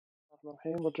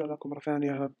الرحمن الرحيم. رجعنا لكم مرة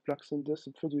ثانية بلاك سندس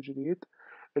بفيديو جديد.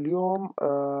 اليوم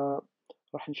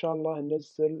راح إن شاء الله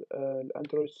ننزل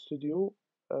الأندرويد ستوديو،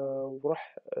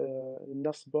 وراح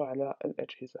ننصبه على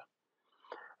الأجهزة.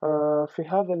 في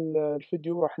هذا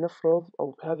الفيديو راح نفرض،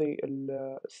 أو في هذه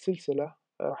السلسلة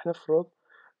راح نفرض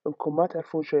أنكم ما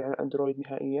تعرفون شيء عن أندرويد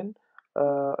نهائيا،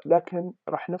 لكن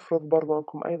راح نفرض برضو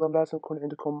أنكم أيضا لازم يكون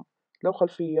عندكم لو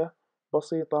خلفية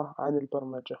بسيطة عن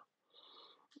البرمجة.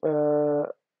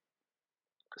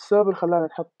 السبب اللي خلانا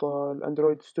نحط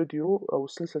الأندرويد ستوديو أو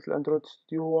سلسلة الأندرويد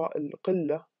ستوديو هو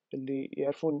القلة اللي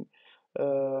يعرفون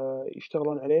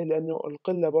يشتغلون عليه، لأنه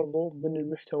القلة برضو من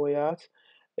المحتويات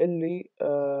اللي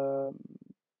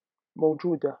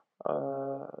موجودة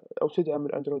أو تدعم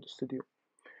الأندرويد ستوديو.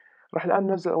 راح الآن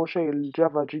ننزل أول شيء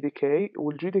الجافا جي دي كي،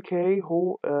 والجي دي كي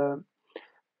هو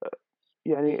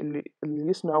يعني اللي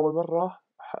يسمع أول مرة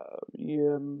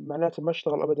معناته ما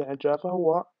اشتغل أبدا على الجافا.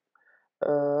 هو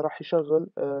راح يشغل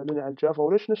لنا على الجافا.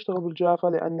 وليش نشتغل بالجافا؟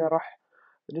 لأن راح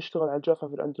نشتغل على الجافا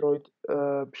في الأندرويد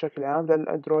بشكل عام، لأن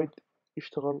الأندرويد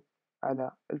يشتغل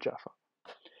على الجافا.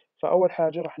 فأول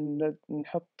حاجة راح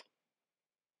نحط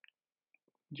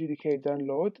جي دي كي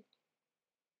داونلود.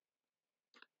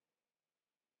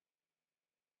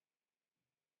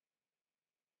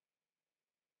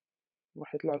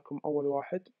 راح يطلع لكم أول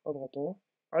واحد، اضغطوه.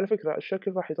 على فكرة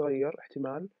الشكل راح يتغير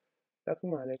احتمال، لكن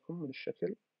ما عليكم من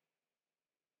الشكل.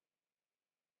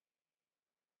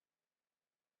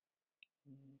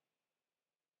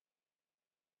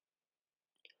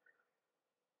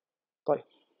 طيب،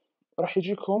 راح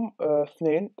يجيكم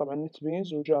اثنين طبعا، نت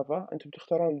بينز وجافا. انتم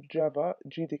بتختارون الجافا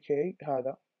جي دي كي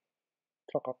هذا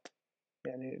فقط،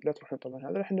 يعني لا تروحون طبعا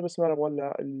هذا، احنا بس ما نبغى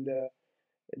الا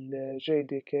الجي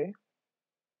دي كي.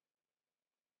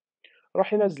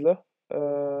 راح ينزله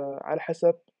على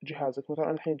حسب جهازك. مثلا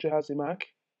أنا الحين جهازي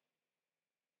ماك،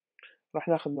 راح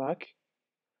ناخذ ماك.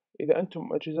 إذا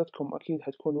أنتم أجهزتكم أكيد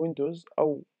حتكون ويندوز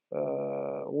أو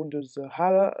ويندوز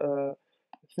هذا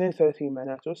 32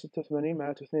 معناته 86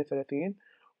 معناته 32،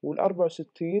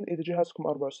 وال64 إذا جهازكم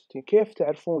 64. كيف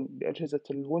تعرفون بأجهزة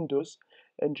الويندوز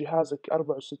إن جهازك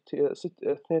 64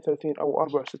 32 أو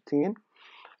 64؟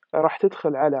 راح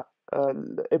تدخل على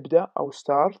ابدأ أو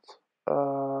ستارت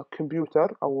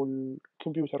كمبيوتر، أو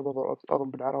الكمبيوتر أظن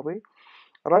بالعربي.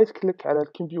 رايت كليك على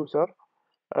الكمبيوتر،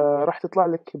 راح تطلع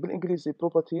لك بالإنجليزي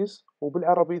بروبرتيز،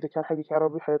 وبالعربي إذا كان حقك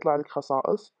عربي حيطلع لك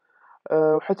خصائص.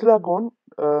 وحتلاقون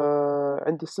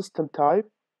عند السيستم تايب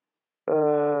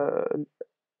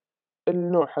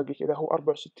النوع حقك إذا هو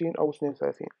 64 أو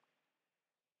 32،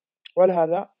 وعلى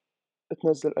هذا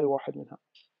تنزل أي واحد منها.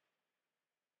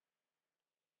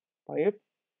 طيب،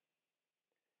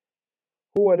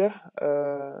 هو له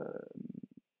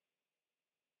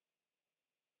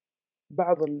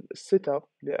بعض السيت اب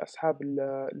لأصحاب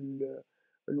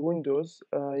الويندوز،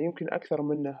 يمكن أكثر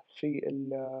منه في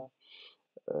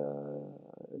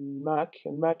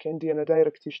الماك عندي أنا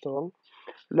دايركت يشتغل،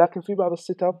 لكن في بعض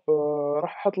السيت اب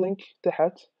راح أحط لينك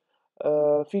تحت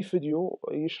في فيديو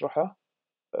يشرحه،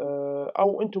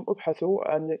 أو أنتم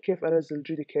ابحثوا عن كيف أنزل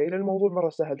جي دي كي، لأن الموضوع مرة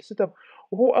سهل السيت اب.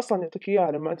 وهو أصلا يعطيك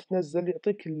إياه لما أنت تنزل،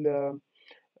 يعطيك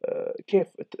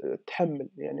كيف تحمل،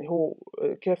 يعني هو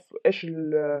كيف إيش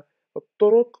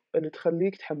الطرق اللي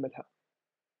تخليك تحملها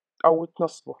أو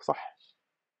تنصبه صح.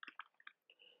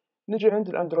 نجي عند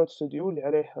الأندرويد ستوديو اللي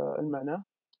عليه المعنى.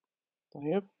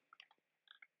 طيب،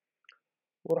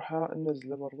 وراح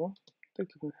ننزله برضو،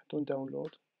 تقدرون تحطون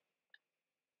داونلود.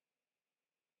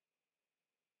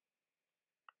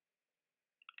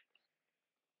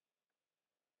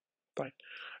 طيب،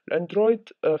 الأندرويد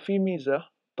فيه ميزة.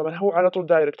 طبعا هو على طول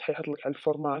دايركت حيحط لك على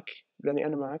الفور ماك، لأني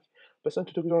أنا ماك. بس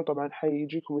أنتم تقدرون طبعا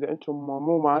حيجيكم إذا أنتم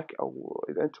مو ماك، أو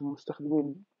إذا أنتم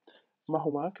مستخدمين ما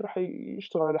هو ماك، راح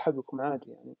يشتغل على حقكم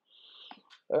عادي يعني.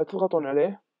 تضغطون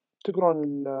عليه،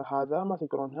 تقرون هذا، ما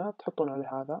تقرونها تحطون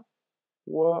عليه هذا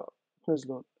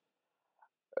وتنزلون.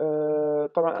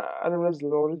 طبعا أنا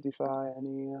منزله اوريدي،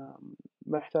 فيعني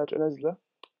ما يحتاج أنزله.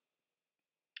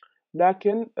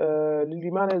 لكن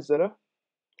للي ما نزله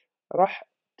راح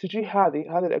تجي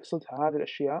هذه اللي أقصدها، هذه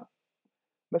الأشياء.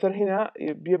 مثلا هنا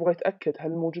بيبغى يتأكد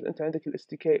هل موجود أنت عندك ال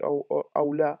SDK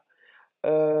أو لا.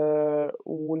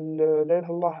 ولا إله إلا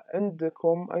الله،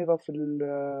 عندكم أيضا في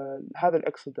هذا اللي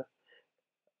أقصده،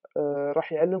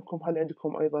 راح يعلمكم هل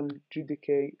عندكم أيضا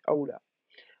GDK أو لا.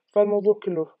 فالموضوع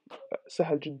كله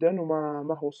سهل جدا،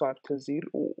 وما هو صعب تنزيل.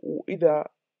 وإذا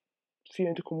في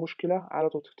عندكم مشكلة على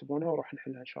طول تكتبونها وراح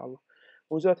نحلها إن شاء الله.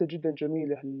 ميزاته جدا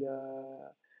جميلة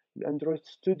الأندرويد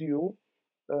ستوديو،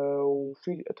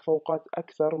 وفي تفوقات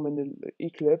أكثر من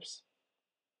الإيكليبس.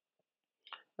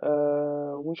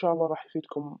 وإن شاء الله راح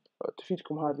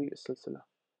تفيدكم هذه السلسلة.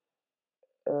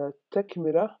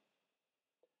 تكملة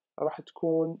راح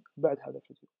تكون بعد هذا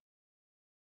الفيديو.